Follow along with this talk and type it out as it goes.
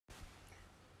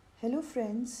Hello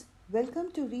friends,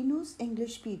 welcome to Renu's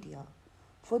Englishpedia.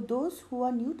 For those who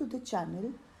are new to the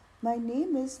channel, my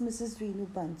name is Mrs. Renu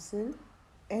Bansal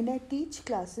and I teach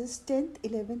classes 10th,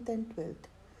 11th and 12th.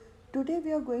 Today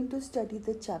we are going to study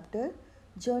the chapter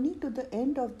Journey to the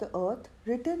End of the Earth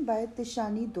written by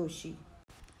Tishani Doshi.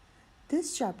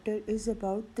 This chapter is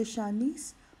about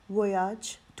Tishani's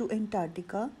voyage to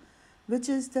Antarctica, which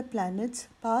is the planet's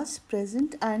past,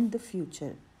 present and the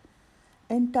future.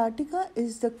 Antarctica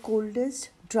is the coldest,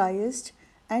 driest,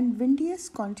 and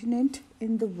windiest continent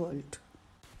in the world.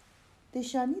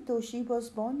 Tishani Doshi was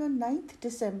born on 9th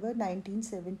December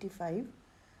 1975.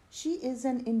 She is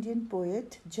an Indian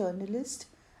poet, journalist,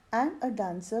 and a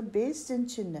dancer based in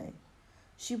Chennai.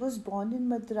 She was born in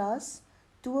Madras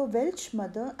to a Welsh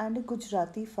mother and a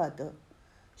Gujarati father.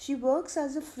 She works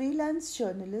as a freelance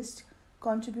journalist,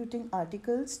 contributing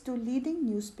articles to leading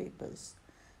newspapers,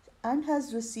 and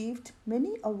has received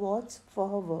many awards for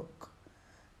her work.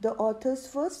 The author's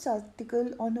first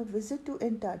article on a visit to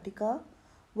Antarctica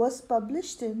was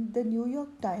published in the New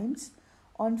York Times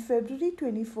on February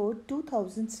 24,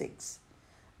 2006.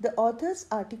 The author's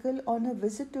article on a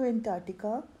visit to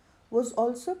Antarctica was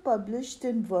also published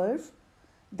in Verve,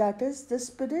 that is, The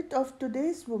Spirit of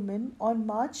Today's Woman, on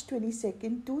March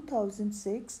 22,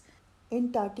 2006.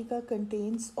 Antarctica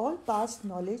contains all past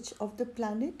knowledge of the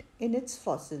planet in its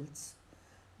fossils.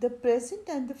 The present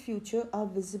and the future are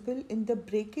visible in the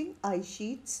breaking ice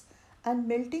sheets and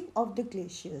melting of the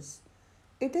glaciers.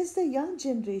 It is the young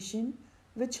generation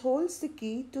which holds the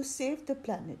key to save the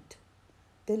planet.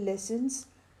 The lessons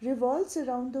revolves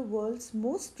around the world's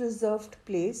most preserved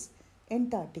place,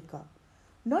 Antarctica.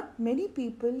 Not many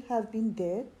people have been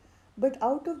there, but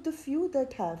out of the few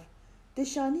that have,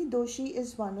 Tishani Doshi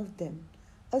is one of them,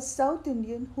 a South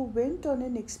Indian who went on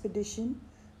an expedition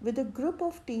with a group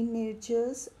of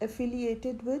teenagers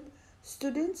affiliated with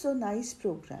Students on Ice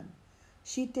program.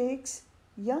 She takes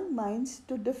young minds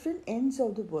to different ends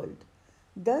of the world.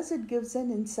 Thus, it gives an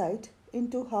insight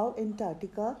into how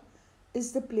Antarctica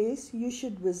is the place you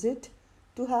should visit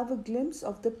to have a glimpse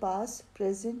of the past,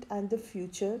 present, and the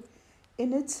future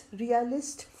in its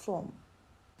realist form.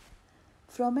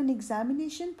 From an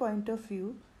examination point of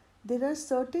view, there are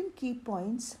certain key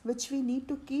points which we need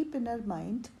to keep in our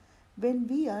mind when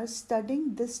we are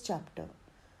studying this chapter.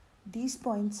 These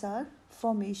points are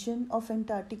formation of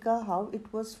Antarctica, how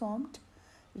it was formed,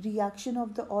 reaction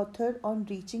of the author on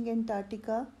reaching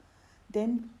Antarctica,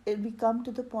 then we come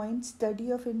to the point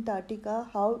study of Antarctica,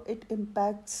 how it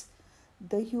impacts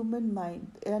the human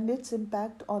mind and its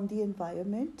impact on the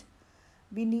environment.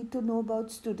 We need to know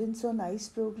about Students on Ice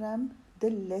program, the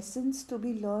lessons to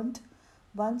be learned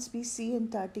once we see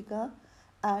Antarctica,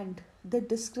 and the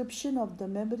description of the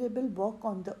memorable walk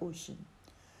on the ocean.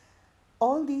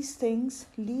 All these things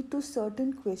lead to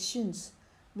certain questions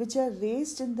which are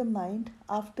raised in the mind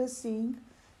after seeing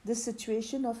the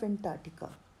situation of Antarctica.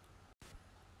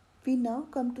 We now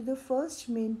come to the first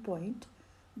main point,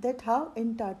 that how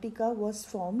Antarctica was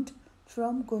formed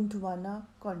from Gondwana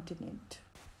continent.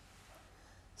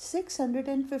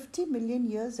 650 million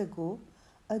years ago,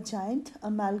 a giant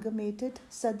amalgamated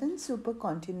southern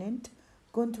supercontinent,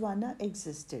 Gondwana,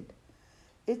 existed.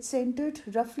 It centered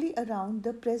roughly around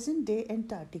the present-day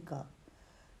Antarctica.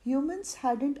 Humans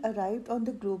hadn't arrived on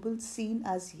the global scene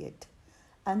as yet,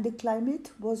 and the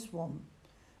climate was warm.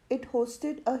 It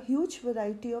hosted a huge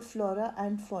variety of flora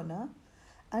and fauna,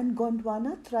 and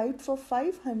Gondwana thrived for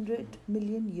 500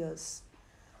 million years.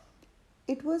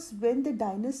 It was when the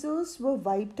dinosaurs were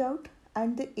wiped out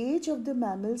and the age of the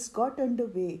mammals got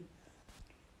underway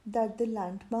that the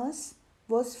landmass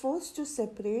was forced to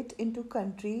separate into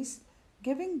countries,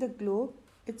 giving the globe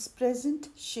its present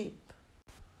shape.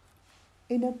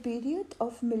 In a period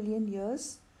of million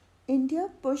years, India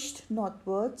pushed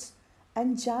northwards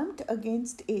and jammed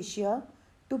against Asia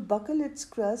to buckle its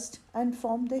crust and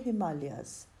form the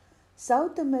Himalayas.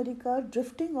 South America,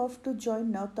 drifting off to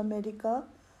join North America,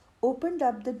 opened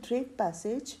up the Drake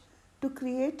Passage to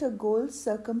create a gold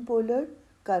circumpolar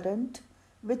current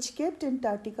which kept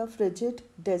Antarctica frigid,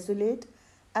 desolate,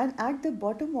 and at the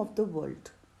bottom of the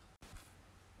world.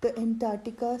 The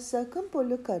Antarctica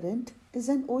circumpolar current is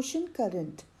an ocean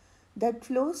current that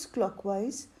flows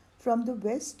clockwise from the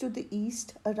west to the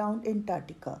east around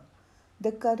Antarctica.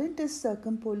 The current is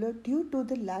circumpolar due to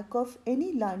the lack of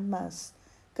any landmass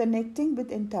connecting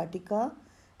with Antarctica,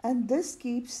 and this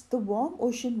keeps the warm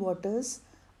ocean waters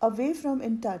away from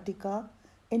Antarctica,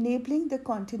 enabling the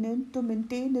continent to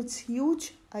maintain its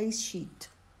huge ice sheet.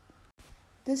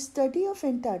 The study of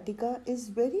Antarctica is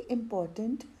very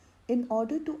important in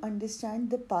order to understand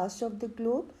the past of the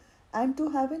globe and to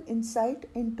have an insight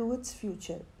into its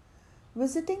future.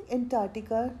 Visiting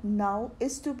Antarctica now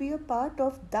is to be a part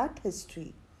of that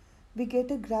history. We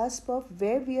get a grasp of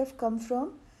where we have come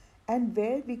from and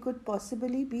where we could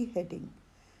possibly be heading.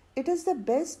 It is the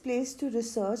best place to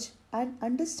research and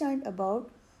understand about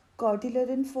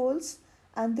Cordilleran folds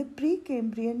and the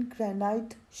pre-Cambrian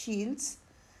granite shields.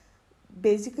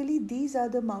 Basically, these are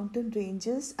the mountain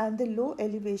ranges and the low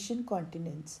elevation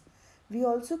continents. We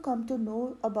also come to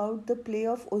know about the play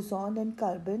of ozone and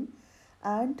carbon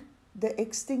and the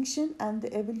extinction and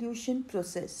the evolution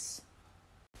process.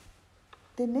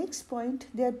 The next point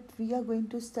that we are going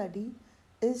to study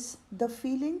is the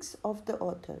feelings of the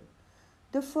author.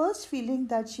 The first feeling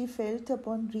that she felt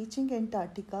upon reaching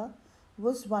Antarctica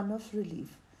was one of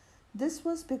relief. This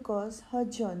was because her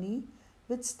journey,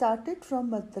 which started from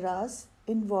Madras,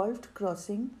 involved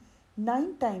crossing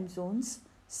 9 time zones,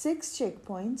 6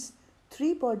 checkpoints,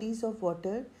 3 bodies of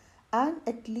water, and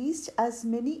at least as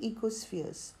many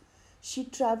ecospheres. She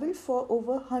travelled for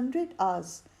over 100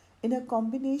 hours in a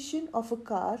combination of a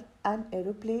car, an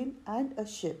aeroplane, and a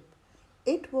ship.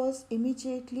 It was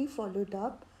immediately followed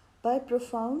up by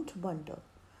profound wonder.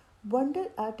 Wonder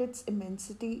at its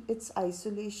immensity, its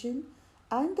isolation,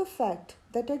 and the fact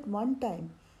that at one time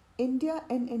India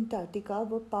and Antarctica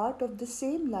were part of the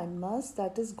same landmass,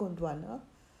 that is Gondwana.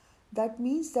 That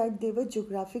means that they were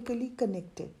geographically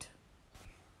connected.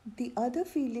 The other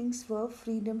feelings were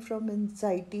freedom from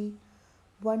anxiety,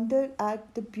 wonder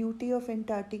at the beauty of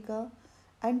Antarctica,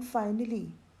 and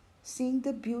finally, seeing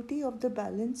the beauty of the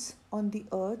balance on the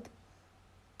earth.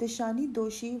 Tishani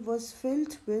Doshi was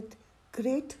filled with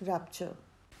great rapture.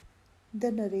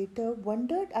 The narrator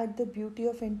wondered at the beauty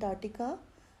of Antarctica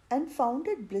and found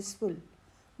it blissful,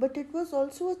 but it was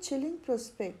also a chilling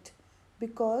prospect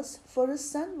because for a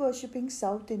sun worshipping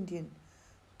South Indian,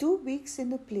 2 weeks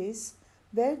in a place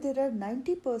where there are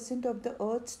 90% of the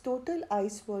Earth's total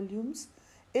ice volumes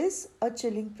is a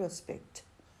chilling prospect.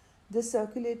 The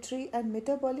circulatory and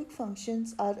metabolic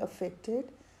functions are affected,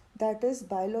 that is,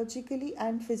 biologically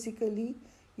and physically,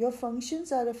 your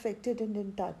functions are affected in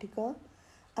Antarctica,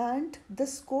 and the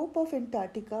scope of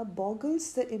Antarctica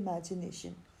boggles the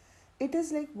imagination. It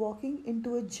is like walking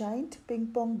into a giant ping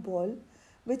pong ball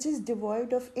which is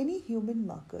devoid of any human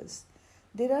markers.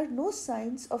 There are no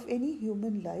signs of any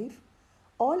human life.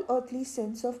 All earthly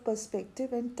sense of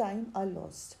perspective and time are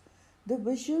lost. The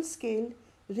visual scale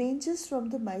ranges from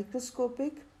the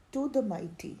microscopic to the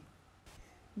mighty.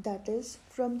 That is,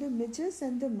 from the midges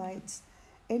and the mites,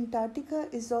 Antarctica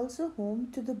is also home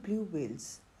to the blue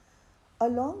whales.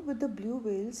 Along with the blue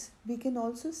whales, we can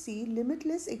also see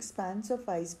limitless expanse of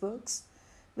icebergs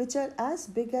which are as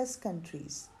big as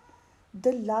countries.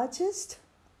 The largest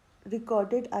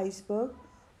recorded iceberg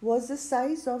was the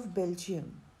size of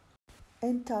Belgium.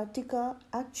 Antarctica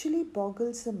actually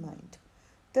boggles the mind.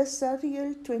 The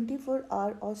surreal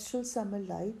 24-hour austral summer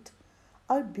light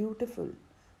are beautiful.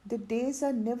 The days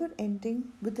are never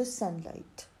ending with the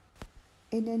sunlight.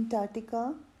 In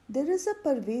Antarctica, there is a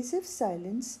pervasive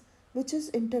silence which is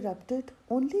interrupted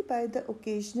only by the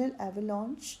occasional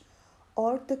avalanche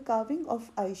or the carving of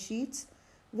ice sheets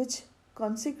which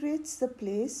consecrates the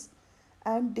place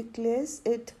and declares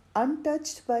it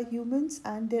untouched by humans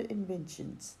and their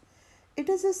inventions. It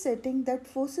is a setting that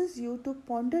forces you to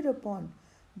ponder upon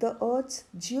the Earth's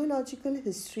geological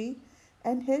history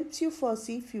and helps you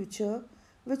foresee future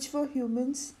which for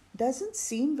humans doesn't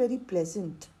seem very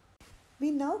pleasant.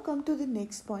 We now come to the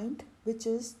next point, which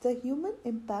is the human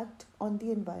impact on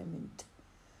the environment.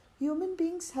 Human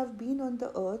beings have been on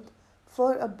the earth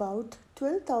for about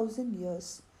 12,000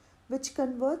 years, which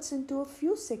converts into a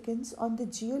few seconds on the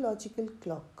geological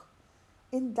clock.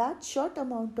 In that short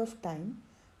amount of time,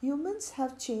 humans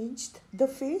have changed the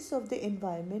face of the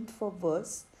environment for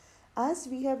worse as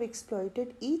we have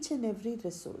exploited each and every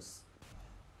resource.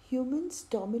 Humans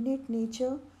dominate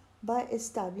nature by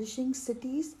establishing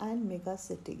cities and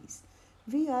megacities.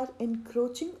 We are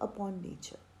encroaching upon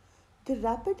nature. The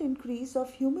rapid increase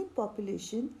of human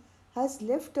population has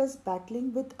left us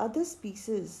battling with other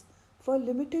species for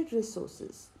limited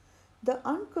resources. The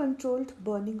uncontrolled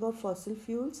burning of fossil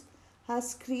fuels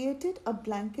has created a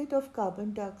blanket of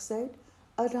carbon dioxide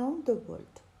around the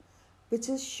world, which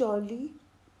is surely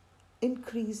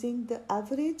increasing the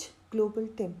average global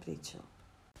temperature.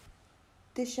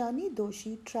 Tishani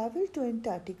Doshi travelled to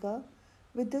Antarctica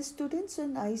with the Students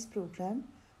on Ice program,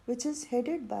 which is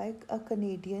headed by a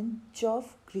Canadian,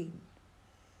 Geoff Greene.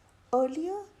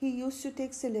 Earlier, he used to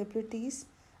take celebrities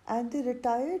and the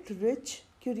retired rich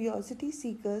curiosity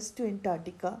seekers to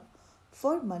Antarctica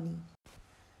for money.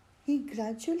 He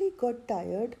gradually got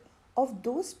tired of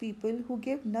those people who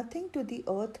gave nothing to the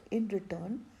earth in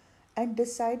return and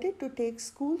decided to take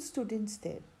school students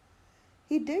there.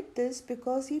 He did this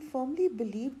because he firmly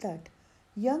believed that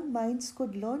young minds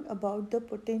could learn about the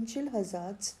potential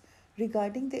hazards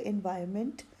regarding the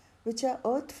environment which our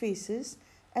Earth faces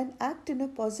and act in a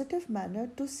positive manner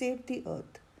to save the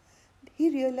Earth. He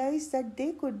realized that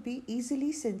they could be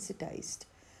easily sensitized.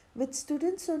 With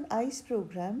Students on Ice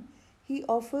program, he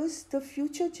offers the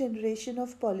future generation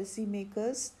of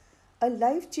policymakers a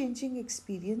life-changing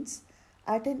experience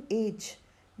at an age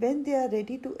when they are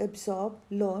ready to absorb,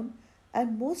 learn,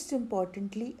 and most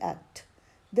importantly, act.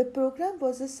 The program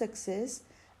was a success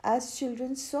as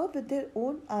children saw with their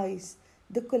own eyes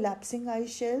the collapsing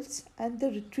ice shelves and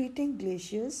the retreating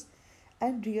glaciers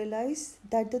and realized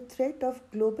that the threat of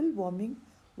global warming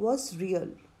was real.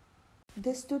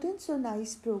 The Students on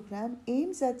Ice program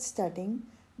aims at studying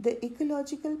the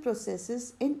ecological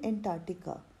processes in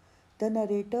Antarctica. The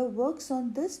narrator works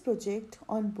on this project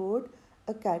on board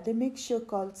academic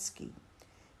Sherkolsky.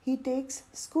 He takes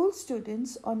school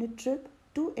students on a trip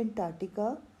to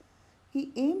Antarctica.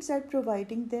 He aims at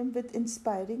providing them with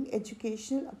inspiring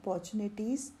educational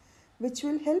opportunities which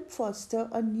will help foster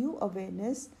a new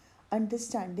awareness,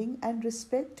 understanding, and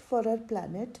respect for our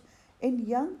planet in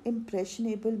young,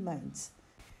 impressionable minds.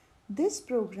 This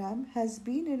program has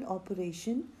been in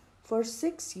operation for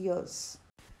 6 years.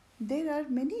 There are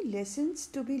many lessons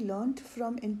to be learned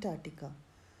from Antarctica.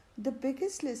 The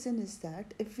biggest lesson is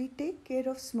that if we take care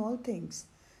of small things,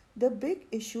 the big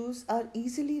issues are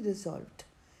easily resolved.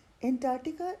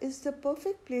 Antarctica is the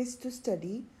perfect place to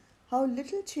study how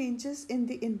little changes in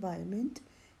the environment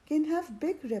can have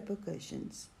big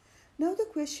repercussions. Now the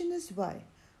question is why?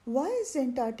 Why is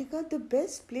Antarctica the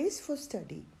best place for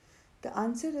study? The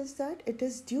answer is that it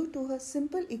is due to a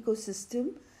simple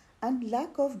ecosystem and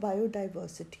lack of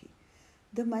biodiversity.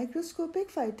 The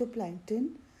microscopic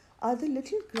phytoplankton are the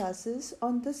little grasses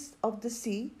of the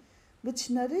sea which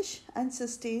nourish and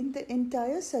sustain the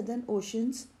entire Southern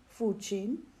Ocean's food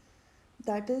chain,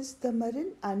 that is, the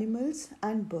marine animals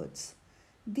and birds.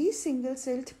 These single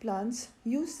celled plants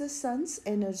use the sun's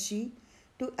energy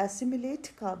to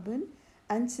assimilate carbon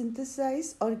and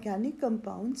synthesize organic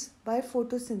compounds by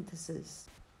photosynthesis.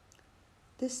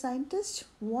 The scientists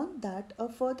warn that a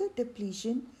further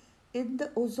depletion in the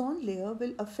ozone layer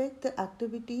will affect the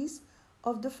activities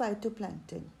of the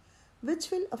phytoplankton, which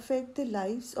will affect the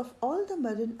lives of all the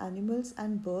marine animals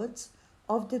and birds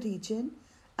of the region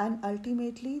and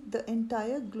ultimately the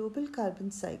entire global carbon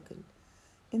cycle.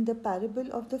 In the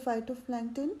parable of the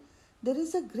phytoplankton, there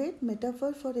is a great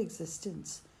metaphor for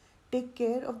existence. Take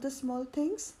care of the small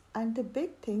things and the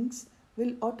big things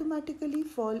will automatically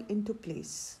fall into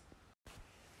place.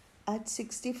 At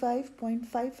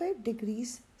 65.55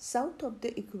 degrees south of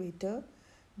the equator,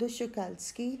 the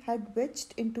Sherkolsky had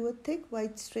wedged into a thick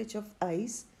white stretch of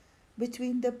ice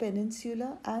between the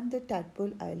peninsula and the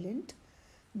Tadpole Island.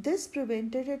 This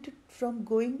prevented it from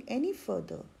going any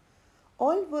further.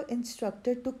 All were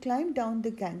instructed to climb down the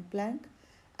gangplank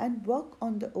and walk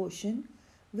on the ocean,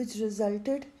 which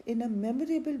resulted in a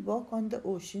memorable walk on the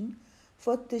ocean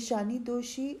for Tishani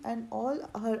Doshi and all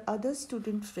her other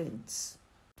student friends.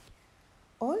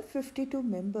 All 52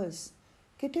 members,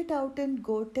 kitted out in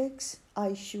Gore-Tex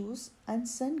ice shoes and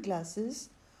sunglasses,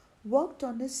 walked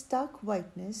on a stark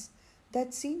whiteness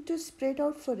that seemed to spread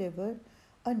out forever,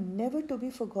 a never to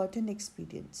be forgotten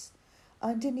experience.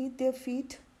 Underneath their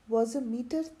feet was a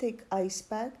meter-thick ice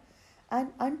pack,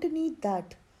 and underneath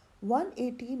that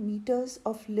 180 meters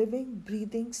of living,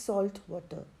 breathing salt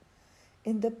water.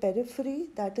 In the periphery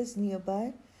that is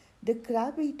nearby, the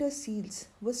crab-eater seals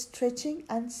were stretching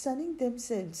and sunning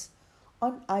themselves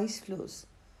on ice floes.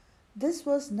 This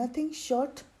was nothing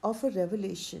short of a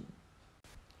revelation.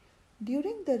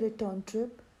 During the return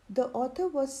trip, the author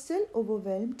was still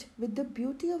overwhelmed with the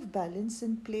beauty of balance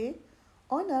and play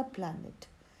on our planet.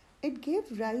 It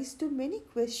gave rise to many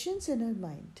questions in her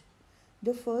mind.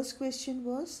 The first question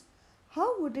was,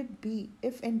 how would it be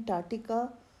if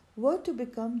Antarctica were to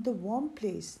become the warm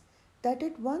place that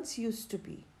it once used to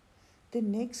be? The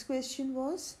next question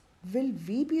was, will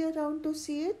we be around to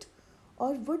see it?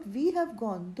 Or would we have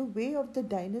gone the way of the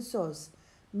dinosaurs,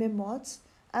 mammoths,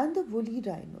 and the woolly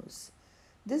rhinos?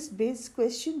 This base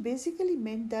question basically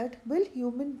meant that will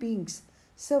human beings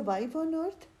survive on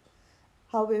Earth?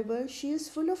 However, she is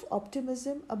full of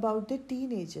optimism about the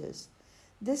teenagers.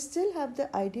 They still have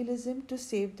the idealism to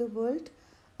save the world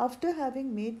after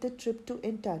having made the trip to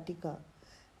Antarctica,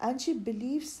 and she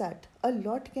believes that a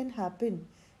lot can happen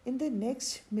in the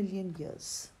next million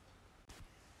years.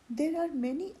 There are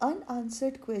many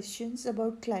unanswered questions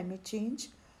about climate change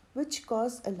which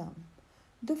cause alarm.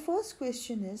 The first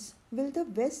question is, Will the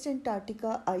West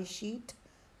Antarctica ice sheet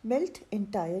melt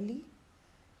entirely?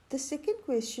 The second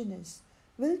question is,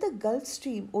 will the Gulf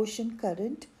Stream ocean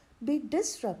current be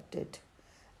disrupted?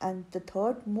 And the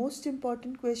third most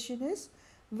important question is,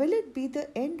 will it be the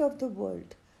end of the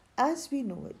world as we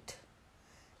know it?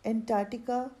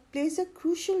 Antarctica plays a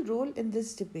crucial role in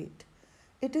this debate.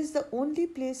 It is the only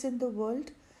place in the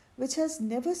world which has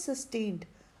never sustained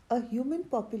a human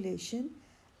population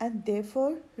and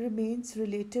therefore remains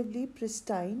relatively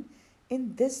pristine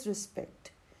in this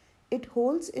respect. It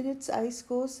holds in its ice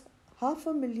cores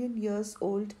 500,000 years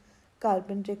old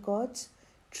carbon records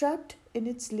trapped in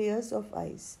its layers of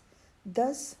ice.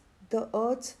 Thus, the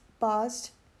Earth's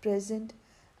past, present,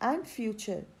 and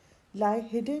future lie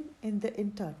hidden in the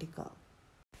Antarctica.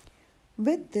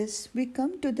 With this, we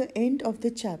come to the end of the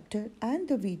chapter and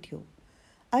the video.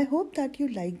 I hope that you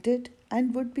liked it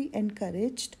and would be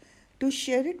encouraged to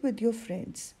share it with your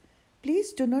friends.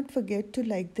 Please do not forget to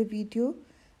like the video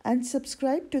and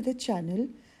subscribe to the channel,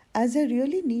 as I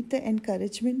really need the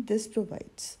encouragement this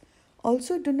provides.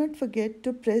 Also, do not forget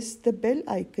to press the bell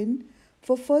icon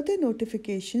for further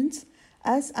notifications,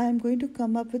 as I am going to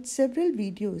come up with several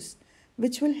videos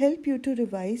which will help you to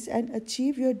revise and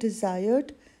achieve your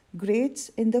desired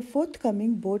grades in the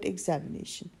forthcoming board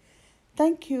examination.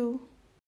 Thank you.